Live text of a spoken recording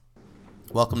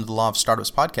Welcome to the Law of Startups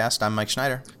podcast. I'm Mike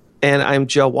Schneider. And I'm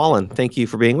Joe Wallen. Thank you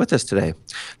for being with us today.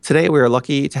 Today, we are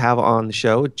lucky to have on the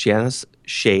show Janice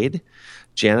Shade.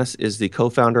 Janice is the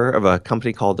co-founder of a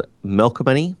company called Milk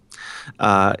Money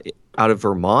out of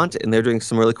Vermont, and they're doing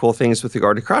some really cool things with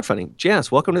regard to crowdfunding. Janice,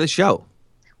 welcome to the show.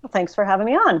 Well, thanks for having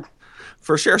me on.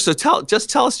 For sure. So tell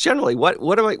us generally,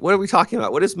 what are we talking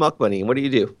about? What is Milk Money and what do you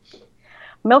do?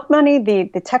 Milk Money,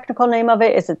 the technical name of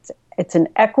it is it's an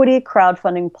equity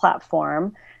crowdfunding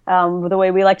platform. The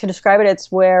way we like to describe it,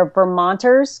 it's where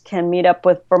Vermonters can meet up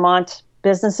with Vermont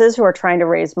businesses who are trying to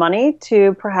raise money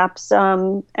to perhaps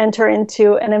enter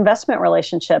into an investment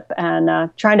relationship and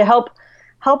trying to help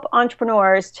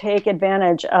entrepreneurs take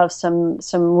advantage of some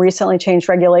recently changed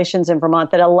regulations in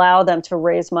Vermont that allow them to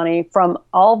raise money from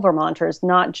all Vermonters,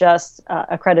 not just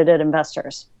accredited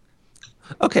investors.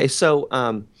 Okay, so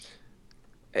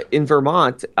in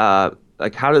Vermont,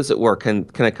 how does it work? Can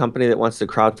a company that wants to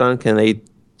crowdfund, can they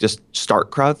just start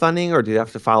crowdfunding, or do they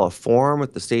have to file a form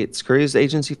with the state securities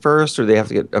agency first, or do they have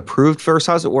to get approved first?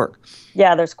 How does it work?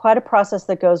 Yeah, there's quite a process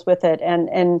that goes with it.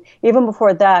 And even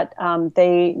before that,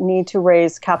 they need to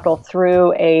raise capital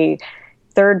through a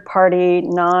third-party,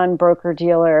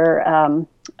 non-broker-dealer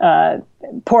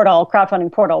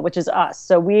crowdfunding portal, which is us.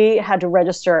 So we had to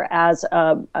register as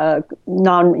a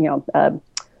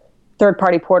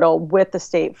third-party portal with the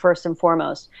state first and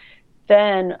foremost.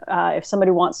 Then if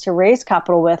somebody wants to raise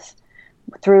capital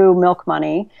through Milk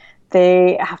Money,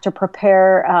 they have to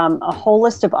prepare a whole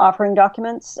list of offering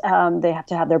documents. They have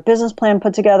to have their business plan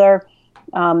put together,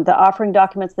 the offering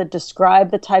documents that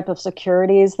describe the type of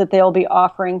securities that they'll be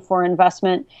offering for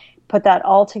investment, put that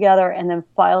all together, and then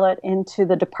file it into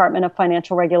the Department of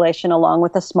Financial Regulation along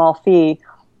with a small fee.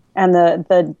 And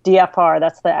the DFR,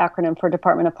 that's the acronym for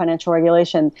Department of Financial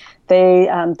Regulation, they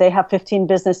have 15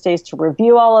 business days to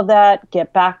review all of that,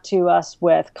 get back to us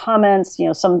with comments.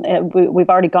 We've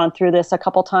already gone through this a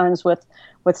couple times with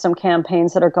some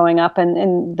campaigns that are going up,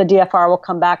 and the DFR will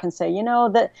come back and say,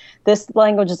 that this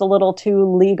language is a little too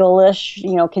legalish.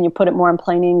 Can you put it more in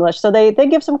plain English? So they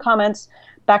give some comments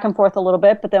back and forth a little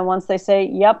bit, but then once they say,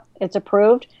 yep, it's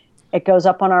approved, it goes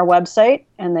up on our website,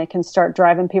 and they can start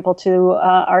driving people to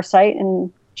our site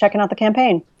and checking out the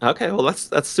campaign. Okay, well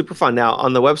that's super fun. Now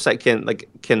on the website,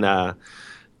 can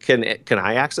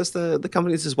I access the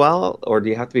companies as well, or do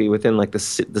you have to be within the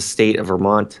state of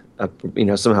Vermont?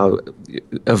 Somehow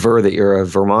aver that you're a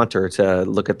Vermonter to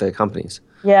look at the companies.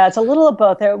 Yeah, it's a little of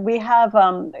both. We have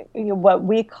what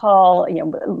we call,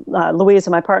 Louise,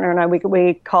 my partner, and I,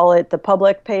 we call it the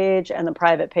public page and the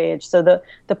private page. So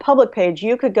the public page,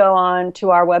 you could go on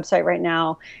to our website right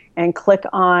now and click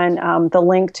on the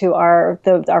link to our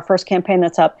first campaign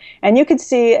that's up, and you could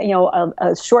see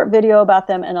a short video about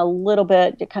them and a little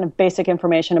bit kind of basic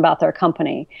information about their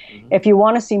company. Mm-hmm. If you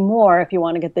want to see more, if you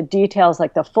want to get the details,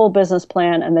 like the full business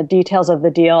plan and the details of the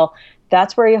deal,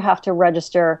 that's where you have to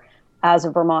register as a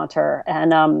Vermonter.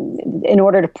 And in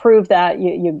order to prove that,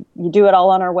 you do it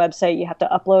all on our website. You have to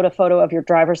upload a photo of your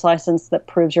driver's license that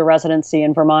proves your residency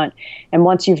in Vermont. And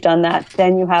once you've done that,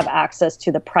 then you have access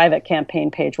to the private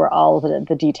campaign page where all of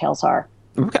the details are.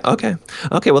 Okay.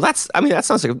 Well, that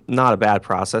sounds like not a bad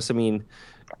process. I mean,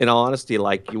 in all honesty,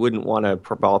 you wouldn't want to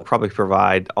probably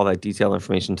provide all that detailed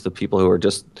information to the people who are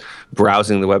just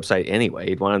browsing the website anyway.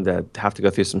 You'd want them to have to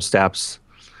go through some steps.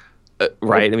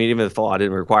 Right. I mean, even if the law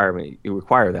didn't require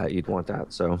that, you'd want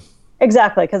that. So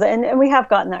exactly, and we have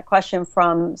gotten that question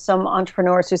from some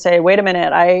entrepreneurs who say, "Wait a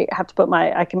minute, I have to put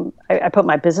I put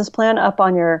my business plan up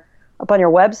on your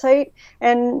website."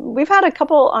 And we've had a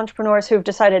couple entrepreneurs who've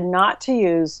decided not to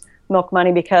use Milk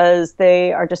Money because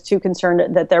they are just too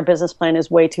concerned that their business plan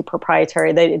is way too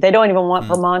proprietary. They don't even want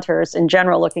Vermonters in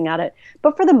general looking at it.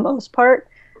 But for the most part,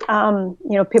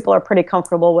 people are pretty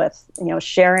comfortable with,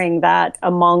 sharing that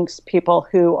amongst people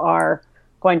who are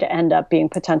going to end up being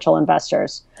potential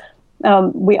investors.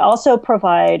 We also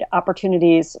provide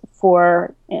opportunities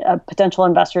for potential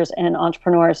investors and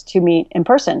entrepreneurs to meet in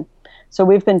person. So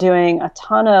we've been doing a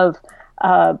ton of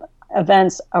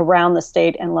events around the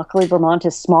state, and luckily Vermont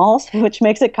is small, which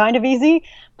makes it kind of easy,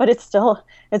 but it's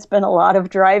been a lot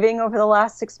of driving over the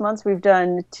last 6 months. We've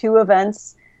done 2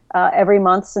 events every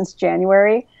month since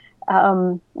January,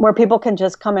 where people can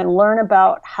just come and learn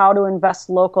about how to invest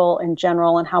local in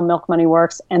general and how Milk Money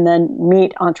works, and then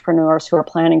meet entrepreneurs who are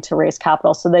planning to raise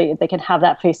capital so they can have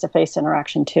that face-to-face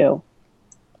interaction too.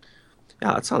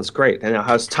 Yeah, that sounds great. And now,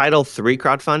 how's Title III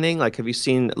crowdfunding? Have you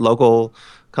seen local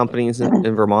companies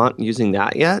in Vermont using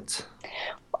that yet?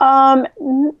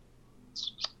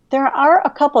 There are a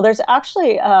couple. There's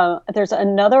actually there's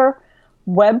another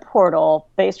web portal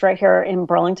based right here in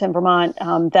Burlington, Vermont,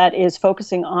 that is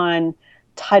focusing on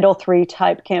Title III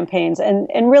type campaigns, and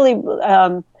really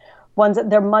ones that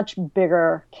they're much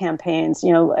bigger campaigns,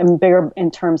 and bigger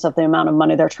in terms of the amount of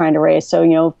money they're trying to raise.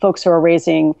 So, folks who are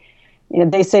raising,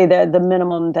 they say that the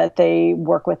minimum that they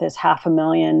work with is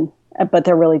 $500,000, but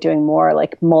they're really doing more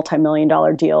like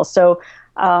multi-million-dollar deals. So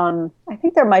I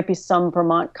think there might be some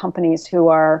Vermont companies who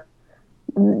are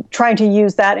trying to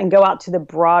use that and go out to the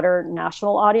broader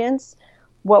national audience.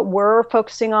 What we're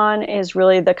focusing on is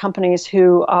really the companies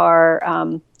who are,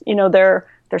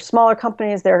 they're smaller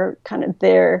companies. They're kind of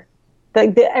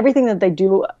everything that they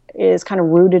do is kind of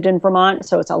rooted in Vermont.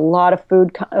 So it's a lot of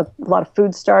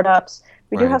food startups.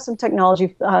 We do have some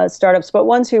technology startups, but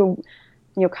ones who,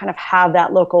 kind of have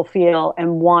that local feel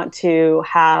and want to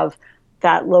have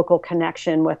that local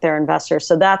connection with their investors.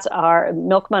 So that's our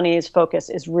Milk Money's focus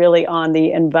is really on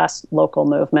the invest local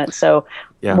movement. So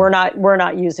we're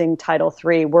not using Title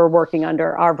III. We're working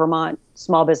under our Vermont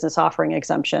small business offering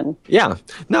exemption. Yeah,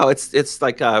 no, it's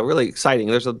like really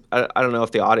exciting. I don't know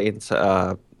if the audience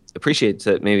appreciates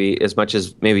it maybe as much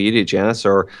as maybe you do, Janice.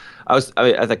 Or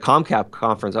at the ComCap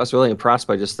conference, I was really impressed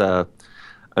by just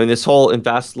this whole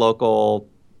invest local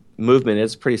movement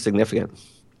is pretty significant.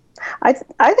 I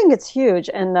think it's huge,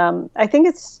 and I think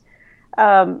it's.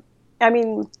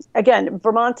 Again,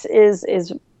 Vermont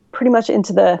is pretty much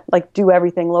into the do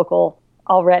everything local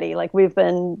already. Like we've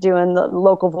been doing the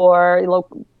locavore,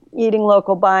 eating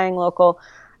local, buying local.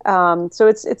 So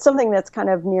it's something that's kind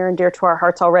of near and dear to our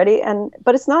hearts already.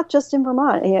 But it's not just in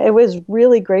Vermont. It was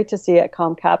really great to see at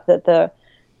ComCap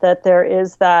that there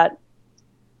is that.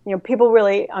 People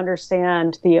really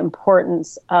understand the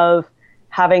importance of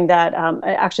having that.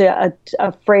 Actually,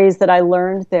 a phrase that I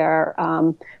learned there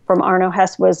from Arno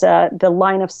Hess was the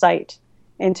line of sight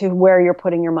into where you're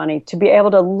putting your money. To be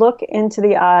able to look into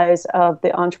the eyes of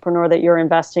the entrepreneur that you're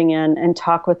investing in and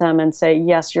talk with them and say,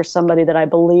 yes, you're somebody that I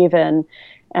believe in,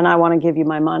 and I want to give you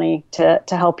my money to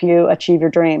help you achieve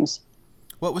your dreams.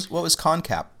 What was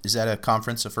ConCap? Is that a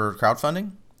conference for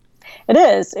crowdfunding? It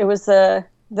is. It was I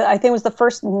think it was the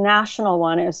first national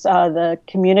one. It was the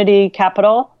Community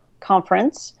Capital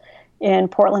Conference in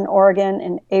Portland, Oregon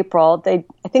in April. I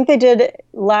think they did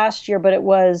last year, but it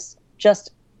was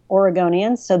just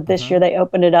Oregonians. So this year they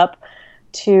opened it up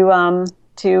to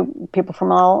people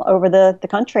from all over the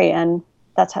country. And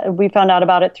that's how we found out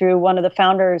about it through one of the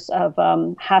founders of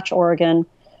Hatch, Oregon,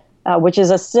 which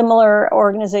is a similar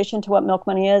organization to what Milk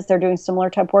Money is. They're doing similar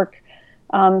type work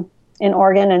in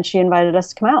Oregon, and she invited us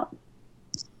to come out.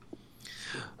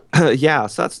 Yeah,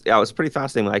 so it was pretty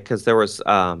fascinating, because there was,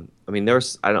 of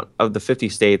the 50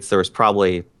 states, there was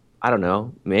probably,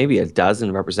 maybe a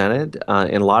dozen represented,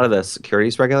 and a lot of the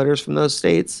securities regulators from those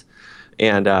states.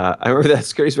 And I remember that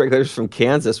securities regulators from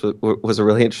Kansas was a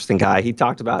really interesting guy. He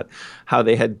talked about how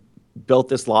they had built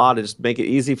this law to just make it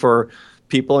easy for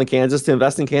people in Kansas to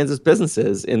invest in Kansas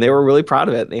businesses, and they were really proud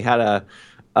of it. And they had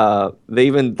they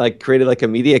even created a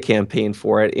media campaign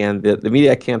for it, and the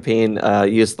media campaign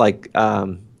used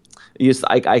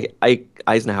Ike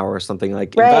Eisenhower or something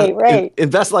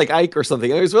invest like Ike or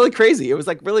something. It was really crazy. It was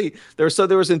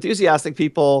there was enthusiastic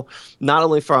people, not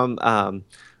only from the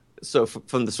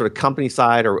sort of company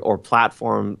side or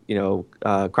platform,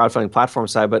 crowdfunding platform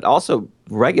side, but also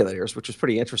regulators, which was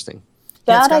pretty interesting.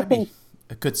 That I think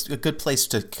a good place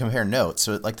to compare notes.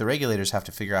 So the regulators have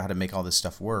to figure out how to make all this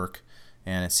stuff work.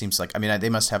 And it seems like, they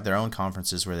must have their own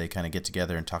conferences where they kind of get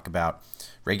together and talk about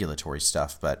regulatory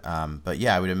stuff. But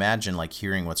yeah, I would imagine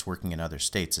hearing what's working in other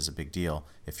states is a big deal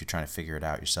if you're trying to figure it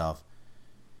out yourself.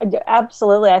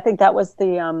 Absolutely. I think that was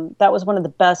one of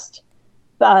the best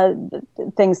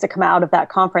things to come out of that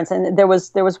conference. And there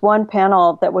was one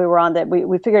panel that we were on that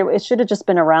we figured it should have just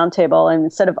been a roundtable, and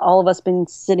instead of all of us being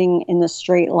sitting in the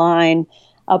straight line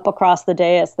up across the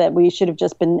dais, that we should have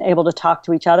just been able to talk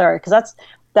to each other, because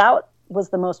that was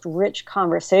the most rich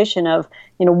conversation of,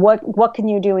 what can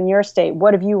you do in your state?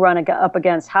 What have you run up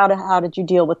against? How did you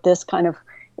deal with this kind of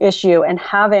issue? And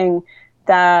having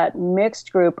that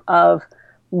mixed group of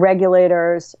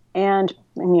regulators and,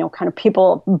 kind of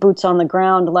people, boots on the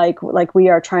ground, like we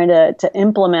are trying to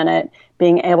implement it,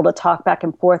 being able to talk back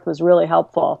and forth was really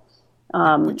helpful.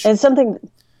 And something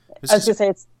I was going to say,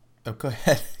 it's. Oh, go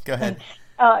ahead.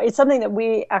 It's something that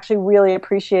we actually really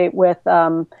appreciate with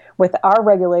our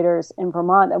regulators in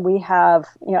Vermont, that we have,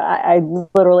 I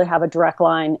literally have a direct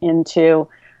line into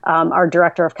our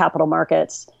director of capital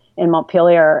markets in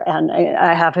Montpelier, and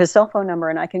I have his cell phone number,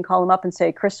 and I can call him up and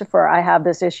say, Christopher, I have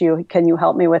this issue. Can you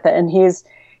help me with it? And he's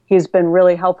been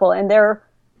really helpful, and they're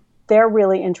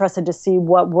really interested to see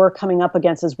what we're coming up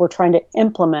against as we're trying to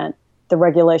implement the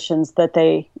regulations that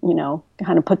they,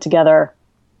 kind of put together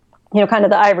kind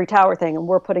of the ivory tower thing, and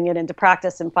we're putting it into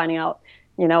practice and finding out,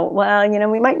 we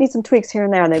might need some tweaks here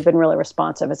and there, and they've been really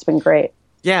responsive. It's been great.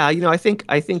 Yeah, I think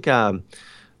that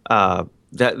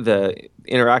the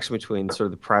interaction between sort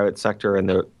of the private sector and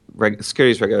the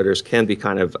securities regulators can be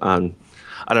kind of, I don't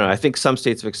know. I think some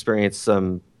states have experienced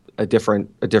a different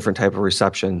type of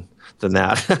reception than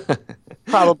that.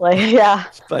 Probably, yeah.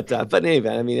 But in any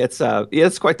event, I mean,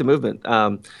 it's quite the movement.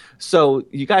 So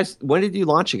you guys, when did you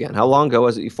launch again? How long ago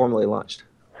was it you formally launched?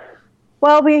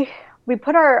 Well, we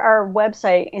put our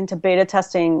website into beta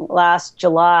testing last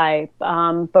July,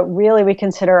 but really we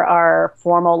consider our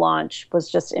formal launch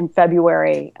was just in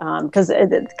February, because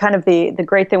it's kind of the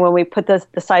great thing when we put the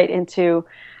site into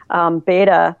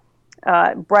beta,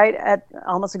 right at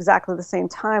almost exactly the same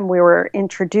time, we were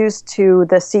introduced to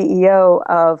the CEO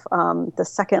of the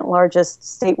second largest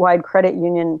statewide credit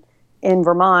union in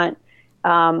Vermont,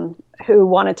 who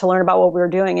wanted to learn about what we were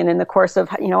doing. And in the course of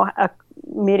a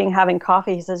meeting, having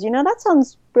coffee, he says, that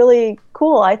sounds really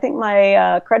cool. I think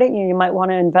my credit union might want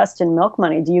to invest in milk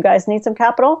money. Do you guys need some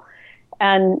capital?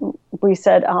 And we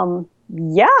said,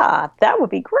 yeah, that would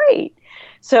be great.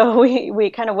 So we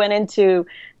kind of went into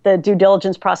the due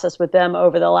diligence process with them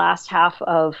over the last half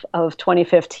of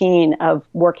 2015 of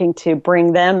working to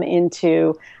bring them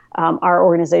into our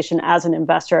organization as an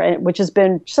investor, and which has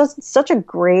been just such a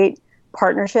great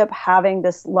partnership, having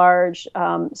this large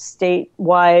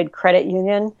statewide credit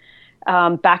union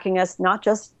backing us, not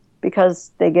just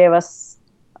because they gave us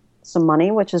some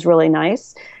money, which is really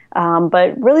nice,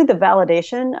 but really the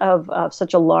validation of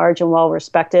such a large and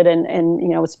well-respected and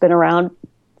it's been around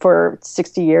for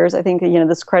 60 years. I think,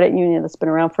 this credit union that's been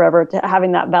around forever,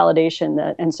 having that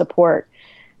validation and support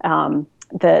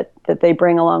that they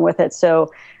bring along with it.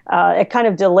 So it kind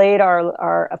of delayed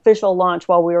our official launch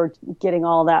while we were getting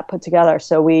all that put together.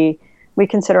 So we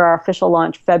consider our official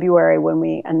launch February, when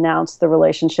we announced the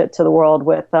relationship to the world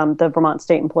with the Vermont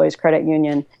State Employees Credit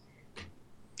Union.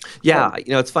 Yeah,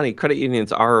 it's funny. Credit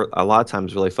unions are a lot of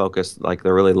times really focused, like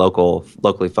they're really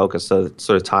locally focused. So it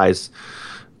sort of ties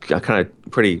kind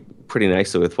of pretty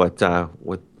nicely with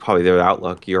with probably their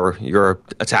outlook, your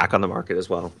attack on the market as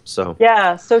well. So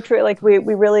yeah, so true. Like we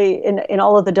really in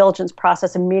all of the diligence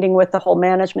process and meeting with the whole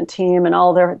management team and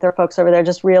all their folks over there,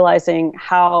 just realizing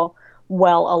how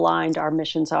well aligned our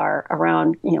missions are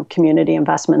around community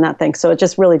investment and that thing. So it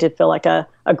just really did feel like a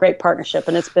great partnership,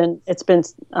 and it's been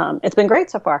great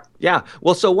so far. Yeah.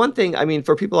 Well, so one thing, I mean,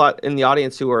 for people out in the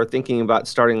audience who are thinking about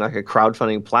starting like a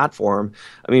crowdfunding platform,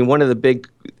 I mean, one of the big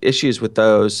issues with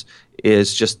those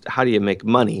is just how do you make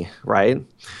money, right?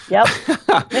 Yep.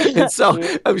 And so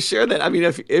I'm sure that, I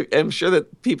mean, I'm sure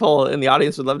that people in the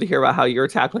audience would love to hear about how you're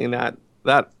tackling that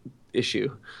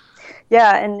issue.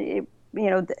 Yeah, and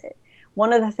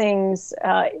one of the things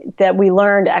that we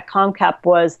learned at ComCap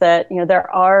was that there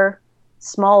are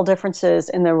small differences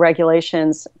in the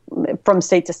regulations from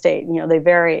state to state. They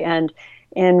vary, and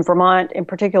in Vermont, in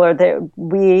particular,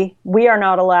 we are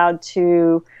not allowed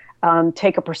to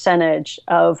take a percentage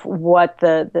of what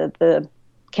the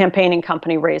campaigning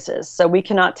company raises. So we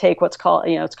cannot take what's called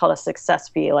it's called a success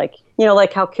fee, like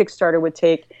how Kickstarter would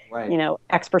take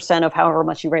X percent of however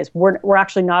much you raise. We're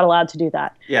actually not allowed to do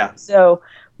that. Yeah. So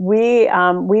we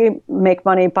make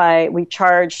money we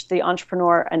charge the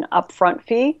entrepreneur an upfront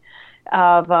fee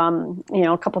of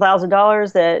a couple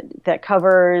 $1,000s that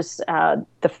covers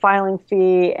the filing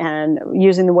fee and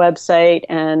using the website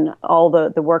and all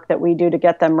the work that we do to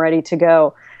get them ready to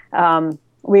go.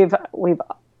 We've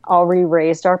already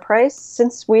raised our price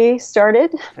since we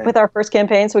started with our first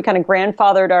campaign, so we kind of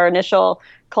grandfathered our initial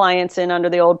clients in under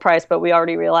the old price, but we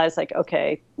already realized, like,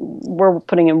 okay, we're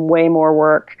putting in way more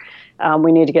work.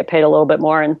 We need to get paid a little bit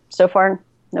more, and so far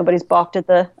nobody's balked at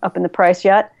up in the price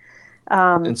yet.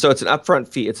 And so it's an upfront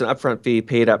fee. It's an upfront fee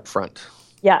paid up front.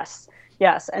 Yes,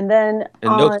 and then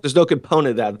there's no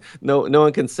component that no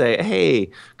one can say, hey,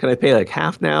 can I pay like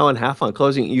half now and half on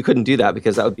closing? You couldn't do that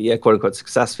because that would be a quote unquote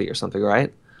success fee or something,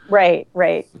 right? Right.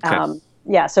 Okay.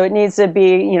 Yeah, so it needs to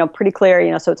be pretty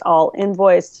clear. So it's all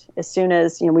invoiced as soon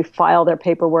as we file their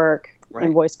paperwork. Right.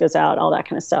 Invoice goes out, all that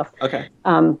kind of stuff. Okay.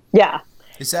 Yeah.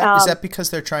 Is that because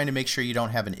they're trying to make sure you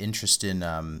don't have an interest in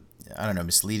I don't know,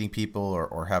 misleading people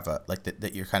or have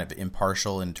that you're kind of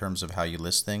impartial in terms of how you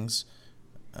list things?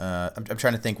 I'm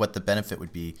trying to think what the benefit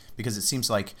would be, because it seems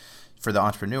like for the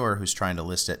entrepreneur who's trying to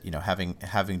list it,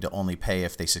 having to only pay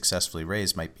if they successfully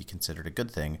raise might be considered a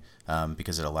good thing,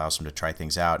 because it allows them to try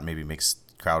things out and maybe makes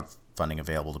crowdfunding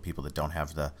available to people that don't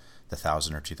have the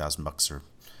 $1,000 or $2,000 or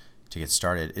to get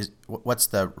started. What's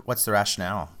the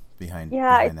rationale behind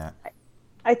that?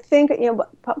 I think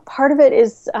part of it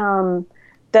is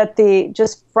that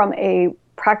just from a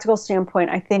practical standpoint,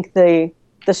 I think the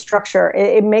structure,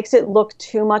 it makes it look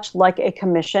too much like a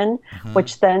commission,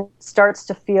 which then starts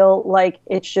to feel like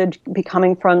it should be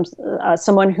coming from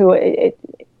someone who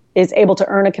is able to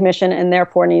earn a commission and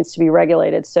therefore needs to be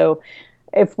regulated. So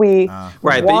if we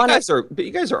right, but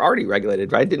you guys are already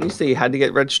regulated, right? Didn't you say you had to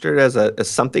get registered as a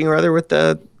something or other with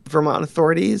the Vermont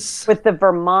authorities? With the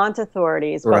Vermont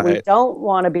authorities, but we Right. don't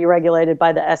want to be regulated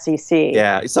by the SEC.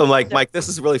 Yeah. So, Mike, this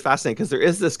is really fascinating because there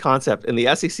is this concept, and the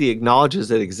SEC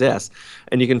acknowledges it exists,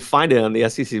 and you can find it on the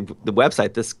SEC the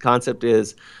website. This concept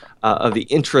is of the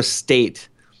intrastate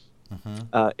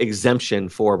exemption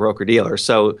for broker dealers.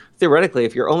 So theoretically,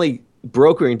 if you're only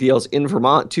brokering deals in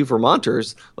Vermont to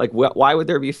Vermonters, like why would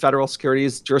there be federal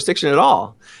securities jurisdiction at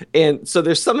all? And so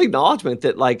there's some acknowledgement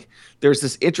that like there's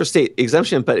this intrastate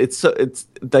exemption, but it's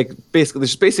like basically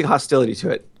there's basic hostility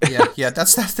to it. Yeah,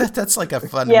 that's like a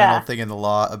fundamental thing in the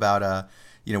law about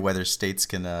whether states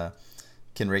can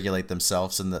regulate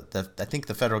themselves, and I think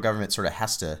the federal government sort of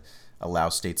has to allow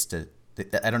states to.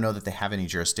 I don't know that they have any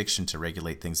jurisdiction to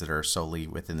regulate things that are solely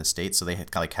within the state, so they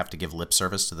have to give lip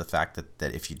service to the fact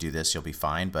that if you do this, you'll be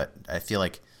fine. But I feel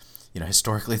like,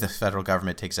 historically, the federal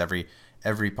government takes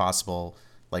every possible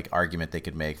like argument they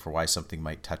could make for why something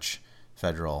might touch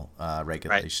federal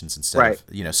regulations instead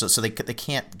of so they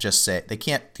can't just say, they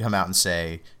can't come out and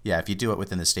say, yeah, if you do it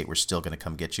within the state, we're still going to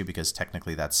come get you, because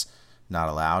technically that's not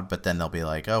allowed. But then they'll be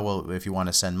like, oh well, if you want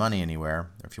to send money anywhere,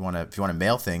 or if you want to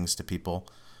mail things to people.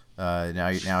 Now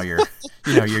you're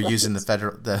you're using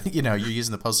you're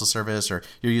using the postal service, or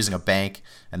you're using a bank,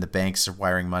 and the banks are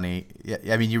wiring money.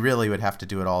 I mean, you really would have to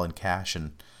do it all in cash,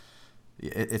 and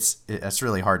it's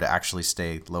really hard to actually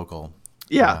stay local.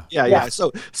 Yeah.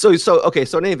 So okay.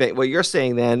 So in any event, what you're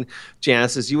saying then,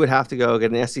 Janice, is you would have to go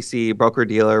get an SEC broker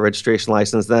dealer registration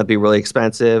license. That'd be really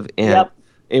expensive, and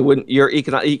it wouldn't. Your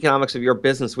economics of your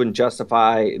business wouldn't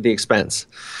justify the expense.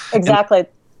 Exactly.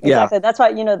 Exactly. That's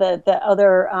why, the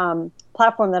other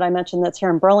platform that I mentioned that's here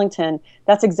in Burlington,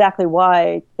 that's exactly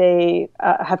why they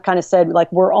have kind of said,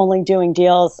 like, we're only doing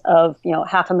deals of,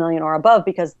 $500,000 or above,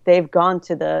 because they've gone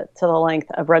to the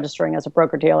length of registering as a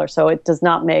broker dealer. So it does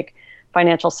not make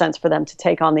financial sense for them to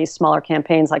take on these smaller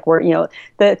campaigns. Like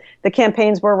the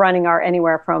campaigns we're running are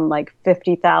anywhere from like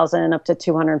 50,000 up to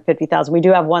 250,000. We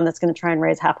do have one that's going to try and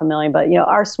raise $500,000, but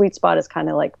our sweet spot is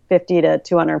kind of like $50,000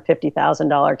 to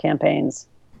 $250,000 campaigns.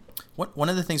 One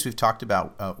of the things we've talked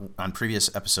about on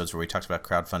previous episodes where we talked about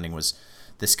crowdfunding was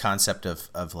this concept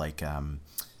of like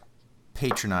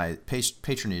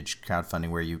patronage crowdfunding,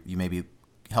 where you maybe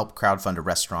help crowdfund a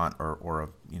restaurant or a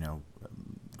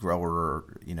grower,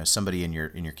 or somebody in your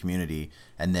community,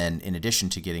 and then in addition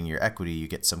to getting your equity, you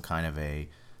get some kind of a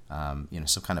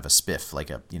some kind of a spiff, like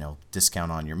a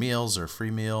discount on your meals, or free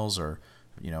meals, or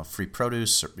free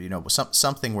produce, or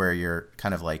something where you're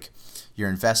kind of like you're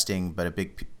investing, but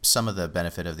some of the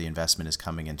benefit of the investment is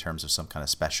coming in terms of some kind of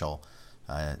special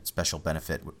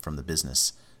benefit from the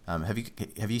business. Have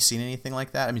you seen anything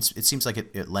like that? I mean, it seems like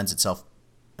it lends itself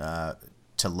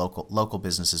to local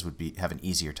businesses have an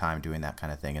easier time doing that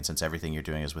kind of thing. And since everything you're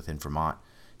doing is within Vermont,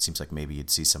 it seems like maybe you'd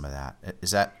see some of that.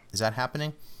 Is that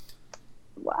happening?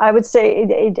 I would say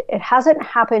it hasn't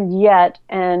happened yet,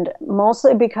 and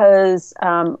mostly because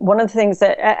one of the things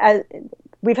that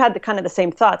we've had the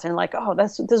same thoughts, and like, oh,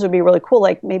 this would be really cool.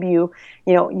 Like maybe you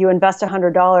invest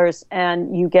 $100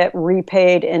 and you get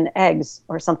repaid in eggs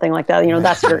or something like that.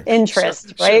 That's your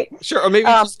interest, right? Sure. Or maybe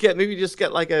you just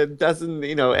get like a dozen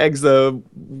eggs a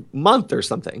month or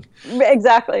something.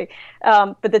 Exactly.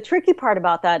 But the tricky part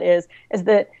about that is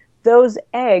that those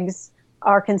eggs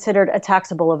are considered a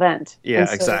taxable event. Yeah,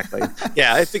 so, exactly.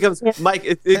 Yeah, it becomes Mike.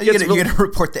 You're going to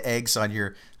report the eggs on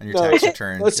your tax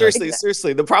return. No,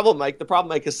 seriously. The problem,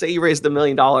 Mike, is say you raised $1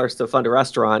 million to fund a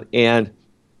restaurant, and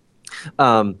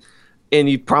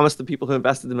you promised the people who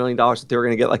invested the $1 million that they were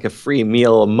going to get like a free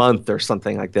meal a month or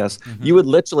something like this. Mm-hmm. You would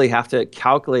literally have to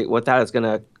calculate what that is going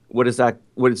to. What is that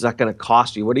going to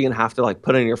cost you? What are you going to have to like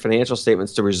put in your financial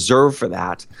statements to reserve for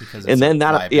that? And then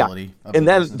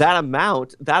that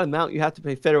amount you have to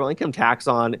pay federal income tax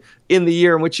on in the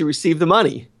year in which you receive the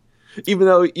money, even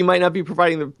though you might not be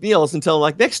providing the meals until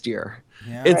like next year.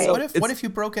 Yeah. What if you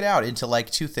broke it out into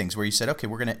like two things, where you said, okay,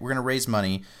 we're gonna raise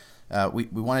money. We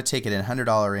want to take it in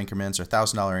 $100 increments or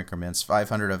 $1,000 increments.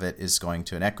 500 of it is going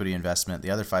to an equity investment. The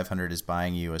other 500 is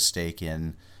buying you a stake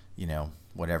in,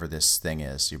 whatever this thing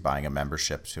is. You're buying a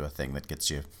membership to a thing that gets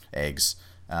you eggs.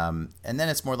 And then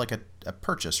it's more like a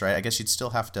purchase, right? I guess you'd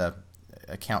still have to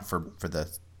account for the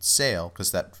sale,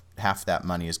 because that half that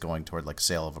money is going toward like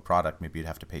sale of a product. Maybe you'd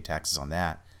have to pay taxes on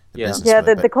that. business Yeah,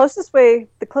 would. the closest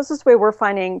way we're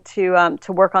finding to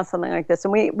work on something like this,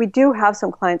 and we do have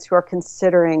some clients who are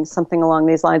considering something along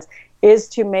these lines, is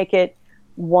to make it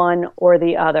one or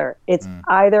the other. It's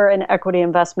either an equity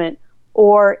investment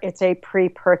or it's a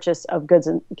pre-purchase of goods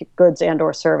and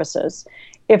or services.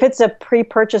 If it's a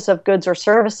pre-purchase of goods or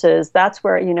services, that's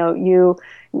where you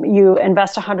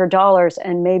invest $100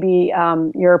 and maybe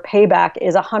your payback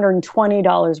is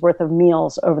 $120 worth of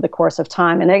meals over the course of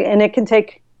time, and it can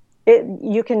take it.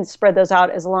 You can spread those out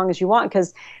as long as you want,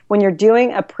 because when you're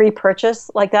doing a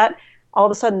pre-purchase like that, all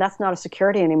of a sudden that's not a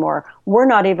security anymore. We're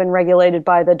not even regulated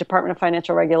by the Department of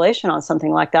Financial Regulation on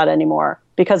something like that anymore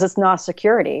because it's not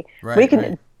security. Right, we can.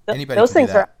 right. Anybody those can do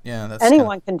things that. are. Yeah, that's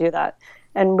anyone can do that.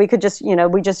 And we could just,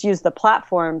 we just use the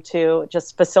platform to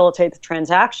just facilitate the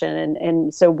transaction.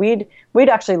 And so we'd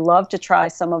actually love to try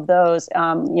some of those.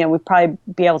 We'd probably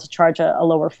be able to charge a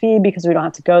lower fee because we don't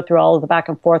have to go through all of the back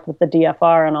and forth with the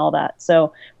DFR and all that.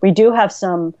 So we do have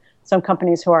some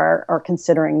companies who are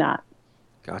considering that.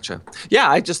 Gotcha. Yeah,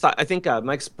 I think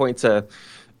Mike's point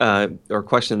or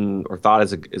question or thought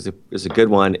is a good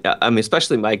one. I mean,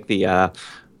 especially Mike,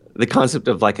 the concept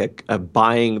of like a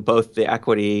buying both the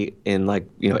equity in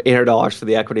 $800 for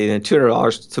the equity and then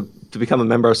 $200 to become a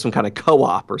member of some kind of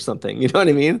co-op or something. You know what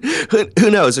I mean?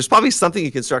 Who knows? There's probably something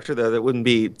you can structure there that wouldn't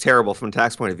be terrible from a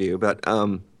tax point of view, but.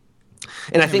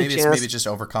 And I think maybe it's just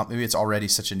maybe it's already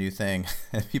such a new thing.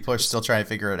 People are still trying to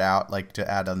figure it out, like to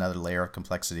add another layer of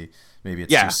complexity. Maybe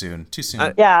it's too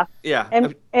soon. Yeah.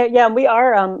 And we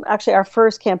are actually, our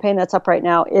first campaign that's up right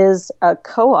now is a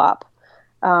co-op.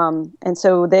 And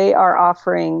so they're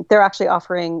actually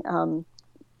offering,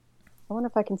 I wonder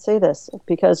if I can say this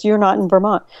because you're not in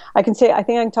Vermont. I think I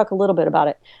can talk a little bit about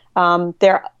it.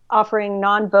 They're offering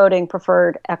non-voting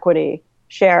preferred equity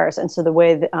shares. And so the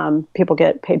way that, people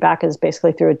get paid back is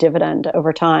basically through a dividend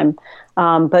over time.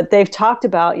 But they've talked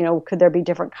about, could there be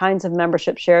different kinds of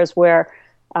membership shares where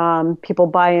people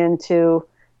buy into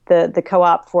the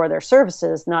co-op for their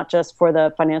services, not just for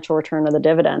the financial return of the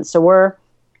dividends. So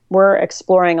we're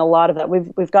exploring a lot of that.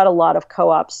 We've got a lot of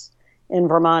co-ops in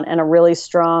Vermont and a really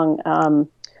strong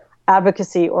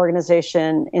advocacy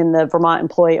organization in the Vermont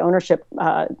Employee Ownership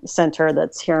Center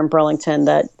that's here in Burlington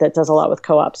that does a lot with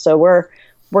co-ops. So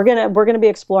we're gonna be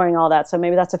exploring all that. So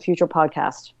maybe that's a future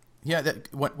podcast. Yeah,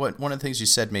 one of the things you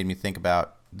said made me think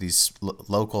about these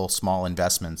local small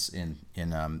investments in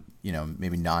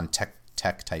maybe non-tech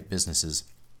type businesses,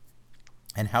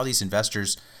 and how these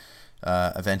investors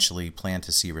eventually plan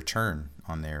to see a return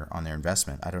on their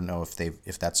investment. I don't know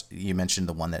if that's, you mentioned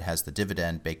the one that has the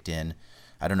dividend baked in.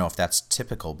 I don't know if that's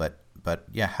typical, but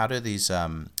yeah, how do these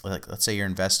let's say you're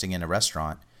investing in a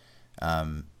restaurant,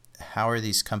 how are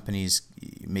these companies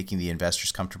making the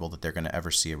investors comfortable that they're going to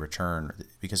ever see a return?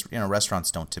 Because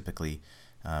restaurants don't typically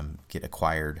get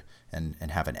acquired and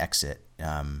have an exit.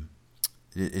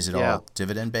 Is it all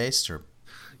dividend based or?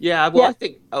 Yeah, well, I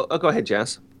think. Oh, go ahead,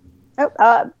 Jess.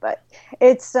 But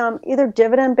it's either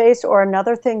dividend based, or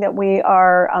another thing that we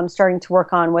are starting to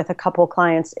work on with a couple of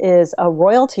clients is a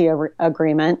royalty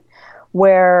agreement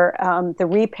where the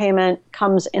repayment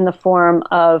comes in the form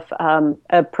of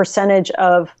a percentage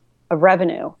of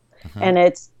revenue, and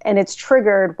it's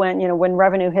triggered when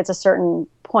revenue hits a certain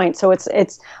point. So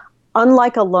it's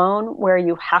unlike a loan where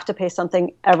you have to pay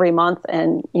something every month,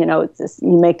 and you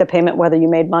make the payment whether you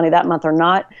made money that month or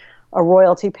not. A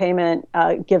royalty payment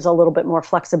gives a little bit more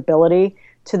flexibility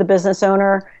to the business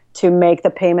owner to make the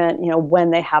payment,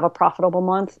 when they have a profitable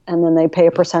month, and then they pay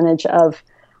a percentage of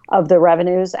the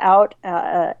revenues out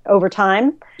over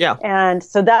time. Yeah. And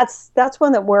so that's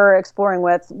one that we're exploring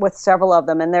with several of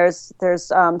them. And there's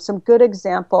some good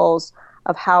examples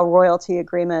of how royalty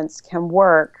agreements can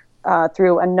work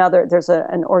through there's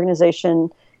an organization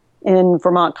in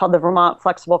Vermont called the Vermont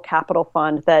Flexible Capital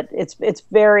Fund that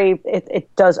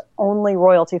it does only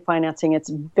royalty financing. It's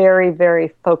very,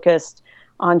 very focused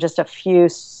on just a few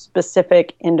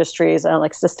specific industries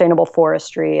like sustainable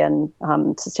forestry and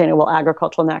sustainable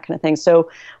agriculture and that kind of thing. So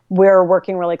we're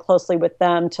working really closely with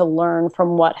them to learn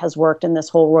from what has worked in this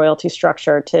whole royalty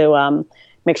structure to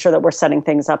make sure that we're setting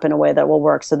things up in a way that will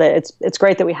work. So that it's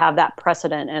great that we have that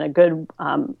precedent and a good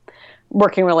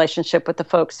working relationship with the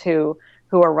folks who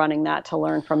are running that to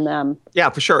learn from them. Yeah,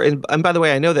 for sure. And by the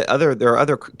way, I know that there are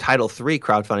other Title III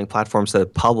crowdfunding platforms that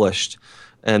have published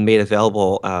and made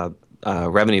available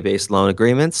revenue-based loan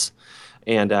agreements.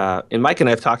 And Mike and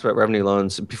I have talked about revenue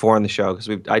loans before on the show because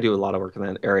I do a lot of work in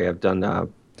that area. I've done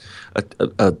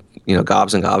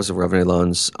gobs and gobs of revenue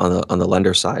loans on the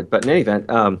lender side. But in any event,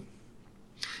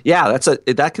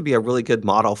 that could be a really good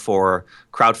model for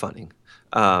crowdfunding.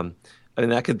 I mean,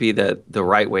 that could be the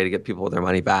right way to get people their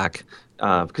money back,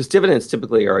 because dividends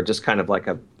typically are just kind of like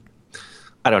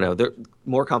I don't know, they're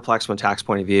more complex from a tax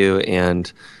point of view,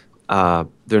 and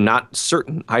they're not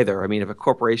certain either. I mean, if a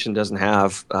corporation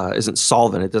isn't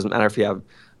solvent, it doesn't matter if you have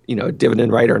a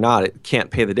dividend right or not, it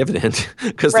can't pay the dividend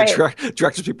because Right. the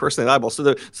directors be personally liable. So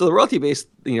the royalty based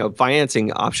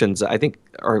financing options, I think,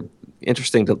 are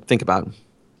interesting to think about.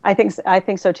 I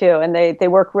think so too, and they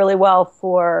work really well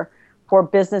for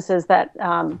businesses that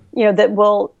that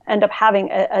will end up having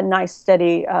a nice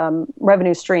steady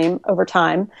revenue stream over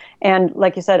time, and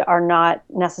like you said, are not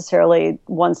necessarily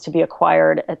ones to be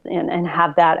acquired and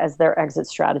have that as their exit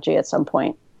strategy at some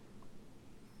point.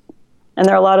 And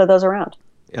there are a lot of those around.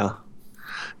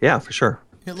 Yeah, for sure.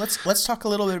 Yeah, let's talk a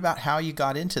little bit about how you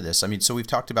got into this. I mean, so we've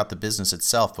talked about the business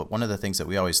itself, but one of the things that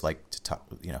we always like to talk,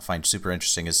 find super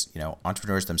interesting is,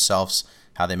 entrepreneurs themselves,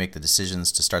 how they make the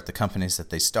decisions to start the companies that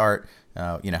they start,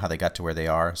 how they got to where they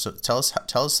are. So tell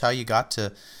us how you got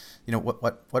to,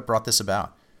 what brought this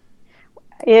about.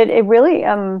 It really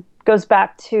goes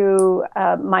back to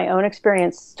my own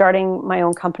experience starting my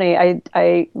own company.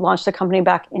 I launched a company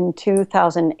back in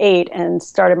 2008 and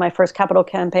started my first capital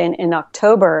campaign in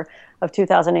October of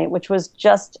 2008, which was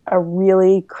just a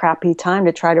really crappy time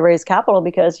to try to raise capital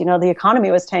because, the economy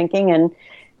was tanking and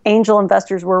angel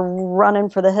investors were running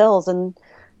for the hills and,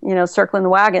 circling the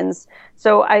wagons.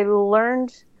 So I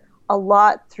learned a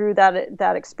lot through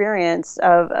that experience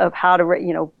of how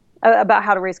to, about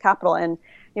how to raise capital. And,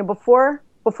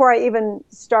 before I even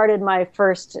started my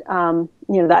first,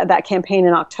 that campaign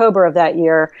in October of that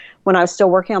year, when I was still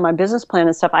working on my business plan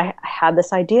and stuff, I had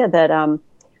this idea that,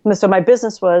 so my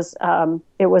business was,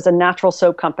 it was a natural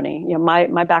soap company.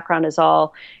 My background is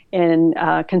all in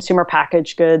consumer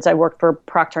packaged goods. I worked for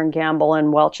Procter & Gamble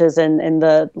and Welch's, and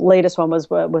the latest one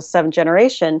was Seventh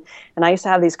Generation. And I used to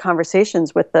have these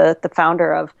conversations with the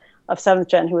founder of Seventh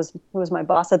Gen, who was my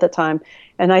boss at the time.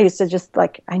 And I used to just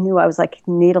I knew I was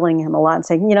needling him a lot and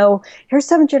saying, here's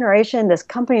Seventh Generation. This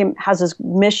company has this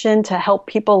mission to help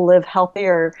people live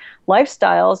healthier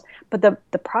lifestyles, but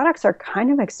the products are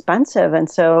kind of expensive. And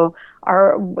so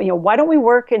why don't we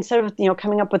work, instead of,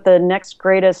 coming up with the next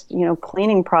greatest,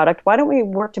 cleaning product, why don't we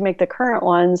work to make the current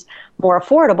ones more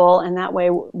affordable? And that way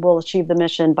we'll achieve the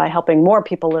mission by helping more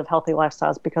people live healthy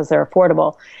lifestyles because they're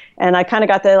affordable. And I kind of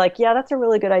got the yeah, that's a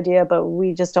really good idea, but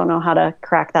we just don't know how to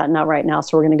crack that nut right now.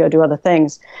 So we're going to go do other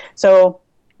things. So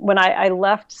when I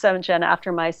left 7th Gen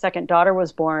after my second daughter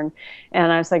was born,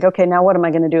 and I was like, okay, now what am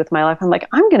I going to do with my life? I'm like,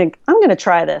 I'm going to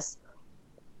try this.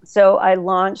 So I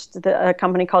launched a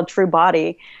company called True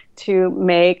Body to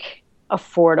make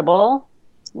affordable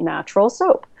natural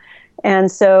soap.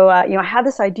 And so, I had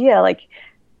this idea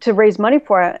to raise money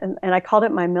for it. And I called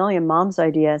it my Million Moms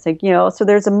idea. It's so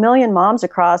there's 1 million moms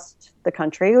across the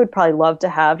country who would probably love to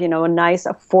have, a nice,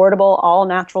 affordable, all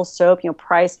natural soap,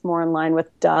 priced more in line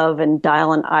with Dove and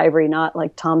Dial and Ivory, not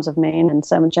like Tom's of Maine and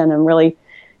 7th Gen and really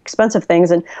expensive things.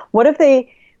 And what if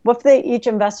they each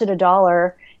invested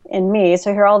 $1 in me?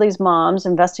 So here are all these moms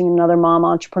investing in another mom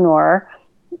entrepreneur,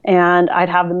 and I'd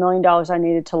have the $1 million I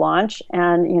needed to launch,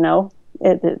 and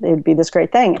it'd be this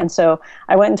great thing. And so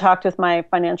I went and talked with my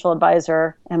financial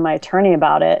advisor and my attorney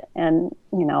about it, and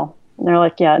they're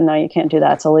like, yeah, no, you can't do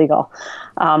that, it's illegal,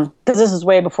 because this is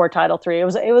way before Title III.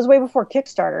 It was way before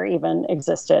Kickstarter even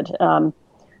existed.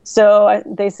 So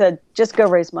they said, just go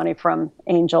raise money from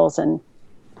angels and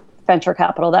venture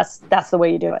capital. That's the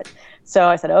way you do it. So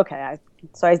I said, okay.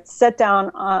 So I set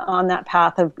down on that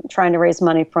path of trying to raise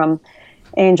money from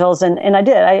angels, and I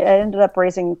did. I ended up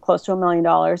raising close to $1 million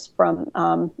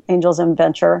from angels and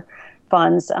venture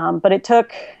funds, but it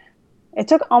took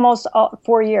almost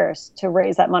 4 years to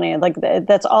raise that money.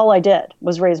 That's all I did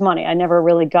was raise money. I never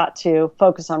really got to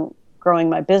focus on growing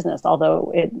my business,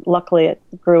 although luckily it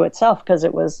grew itself because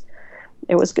it was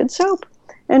good soap,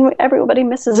 and everybody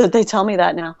misses it. They tell me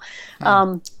that now.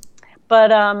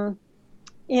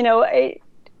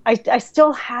 I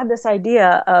still had this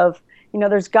idea of,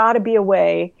 there's got to be a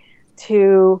way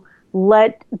to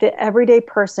let the everyday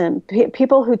person,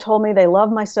 people who told me they love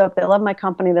my soap, they love my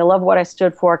company, they love what I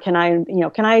stood for. Can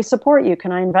I support you?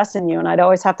 Can I invest in you? And I'd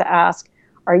always have to ask,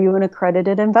 are you an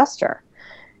accredited investor?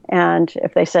 And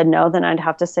if they said no, then I'd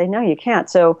have to say, no, you can't.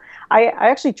 So I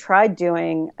actually tried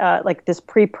doing this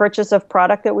pre-purchase of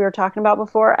product that we were talking about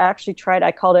before.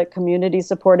 I called it community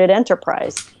supported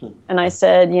enterprise. And I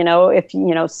said,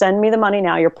 if send me the money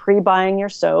now, you're pre-buying your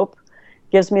soap,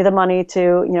 gives me the money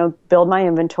to, build my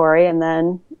inventory, and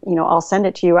then, I'll send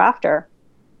it to you after.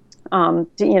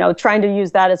 Trying to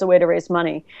use that as a way to raise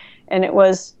money. And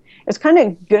it's kind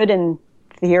of good in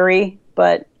theory,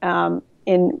 but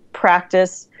in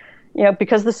practice,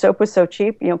 because the soap was so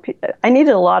cheap, I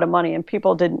needed a lot of money, and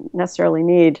people didn't necessarily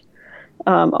need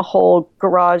a whole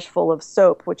garage full of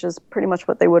soap, which is pretty much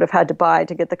what they would have had to buy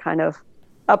to get the kind of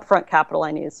upfront capital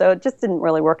I needed. So it just didn't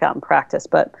really work out in practice.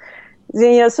 But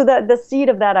so that the seed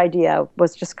of that idea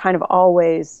was just kind of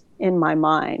always in my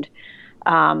mind.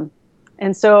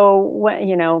 And so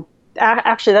when,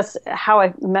 actually that's how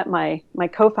I met my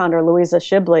co-founder, Louisa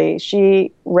Shibley.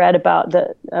 She read about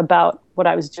what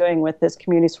I was doing with this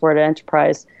community supported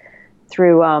enterprise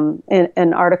through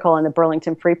an article in the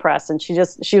Burlington Free Press. And she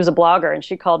was a blogger, and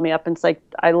she called me up and said,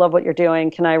 I love what you're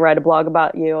doing. Can I write a blog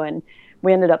about you? And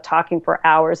we ended up talking for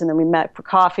hours, and then we met for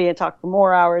coffee and talked for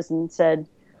more hours and said,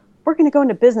 we're going to go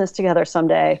into business together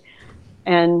someday.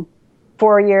 And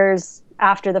 4 years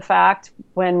after the fact,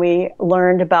 when we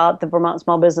learned about the Vermont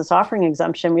Small Business Offering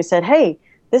Exemption, we said, hey,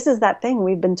 this is that thing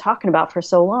we've been talking about for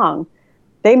so long.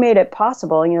 They made it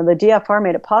possible. The DFR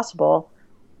made it possible.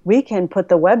 We can put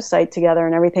the website together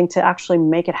and everything to actually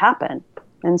make it happen.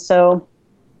 And so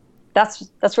that's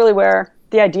really where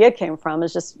the idea came from,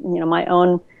 is just, my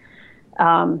own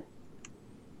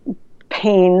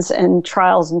pains and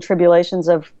trials and tribulations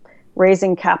of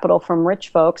raising capital from rich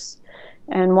folks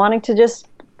and wanting to just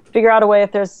figure out a way,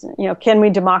 if there's, can we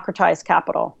democratize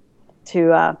capital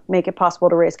to make it possible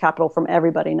to raise capital from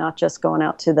everybody, not just going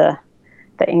out to the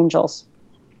angels.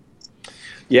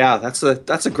 Yeah, that's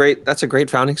a great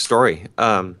founding story.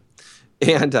 And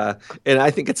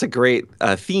I think it's a great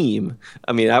theme.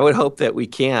 I mean, I would hope that we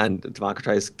can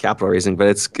democratize capital raising, but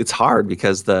it's hard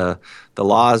because the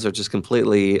laws are just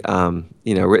completely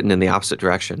written in the opposite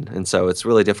direction, and so it's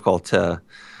really difficult to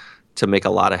make a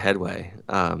lot of headway.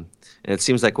 And it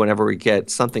seems like whenever we get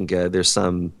something good, there's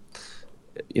some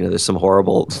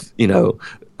horrible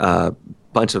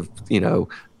bunch of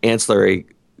ancillary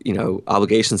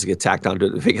obligations to get tacked onto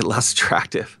it to make it less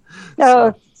attractive.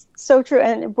 No. So true,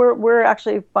 and we're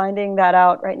actually finding that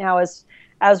out right now as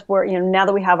we're now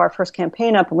that we have our first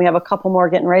campaign up and we have a couple more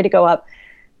getting ready to go up.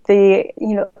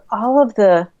 All of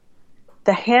the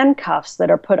handcuffs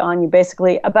that are put on you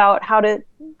basically about how to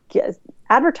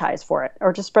advertise for it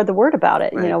or to spread the word about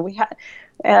it. Right. We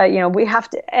have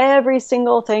to, every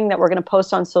single thing that we're going to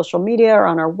post on social media or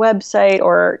on our website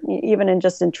or even in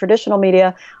traditional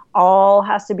media, all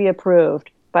has to be approved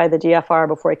by the DFR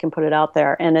before you can put it out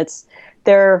there, and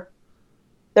they're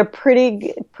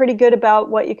pretty good about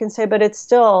what you can say, but it's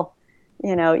still,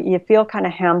 you feel kind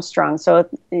of hamstrung. So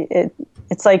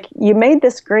it's like you made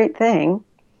this great thing,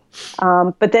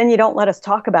 but then you don't let us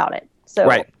talk about it. So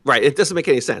right, it doesn't make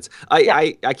any sense.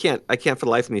 I can't for the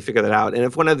life of me figure that out. And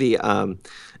if one of the,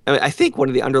 I think one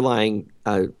of the underlying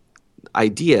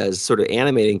ideas, sort of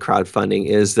animating crowdfunding,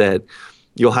 is that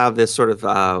you'll have this sort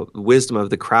of wisdom of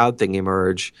the crowd thing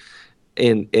emerge.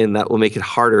 And that will make it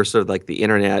harder, sort of like the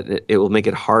internet, it will make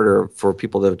it harder for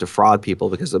people to defraud people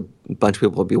because a bunch of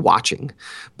people will be watching.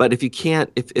 But if you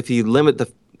can't, if you limit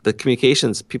the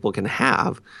communications people can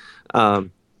have,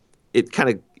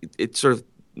 it sort of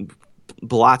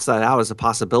blots that out as a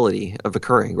possibility of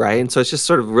occurring, right? And so it's just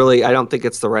sort of really, I don't think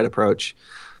it's the right approach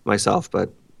myself,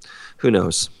 but who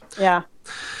knows? Yeah.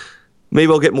 Maybe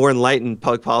we'll get more enlightened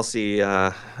public policy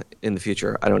in the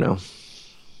future. I don't know.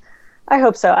 I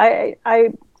hope so.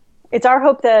 It's our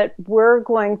hope that we're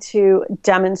going to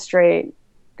demonstrate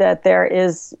that there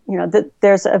is, that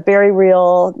there's a very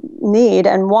real need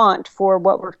and want for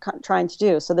what we're trying to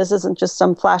do. So this isn't just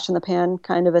some flash in the pan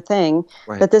kind of a thing,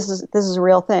 right. But this is a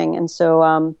real thing. And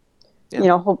so,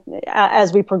 hope,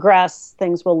 as we progress,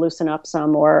 things will loosen up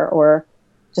some or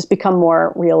just become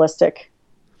more realistic.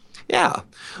 Yeah.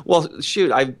 Well,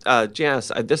 shoot,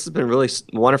 Janice, this has been really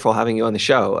wonderful having you on the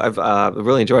show. I've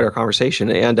really enjoyed our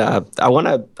conversation, and I want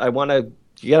to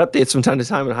get updates from time to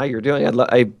time on how you're doing.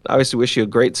 I obviously wish you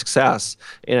great success,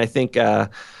 and I think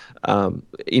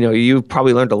you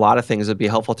probably learned a lot of things that'd be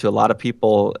helpful to a lot of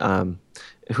people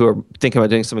who are thinking about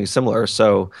doing something similar.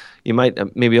 So you might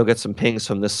maybe you'll get some pings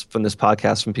from this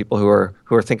podcast from people who are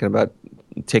thinking about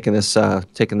taking this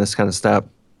kind of step.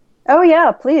 Oh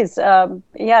yeah, please.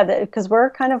 Because we're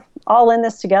kind of all in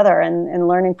this together and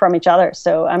learning from each other.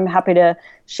 So I'm happy to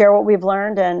share what we've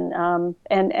learned and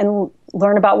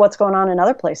learn about what's going on in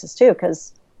other places too.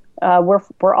 Because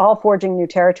we're all forging new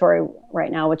territory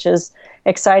right now, which is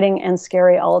exciting and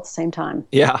scary all at the same time.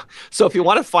 Yeah. So if you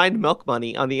want to find Milk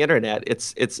Money on the internet,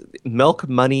 it's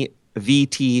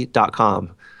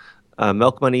milkmoneyvt.com.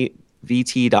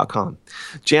 Milkmoneyvt.com.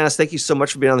 Janice, thank you so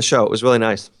much for being on the show. It was really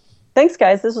nice. Thanks,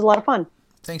 guys. This was a lot of fun.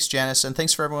 Thanks, Janice, and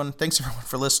thanks everyone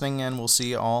for listening, and we'll see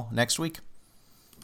you all next week.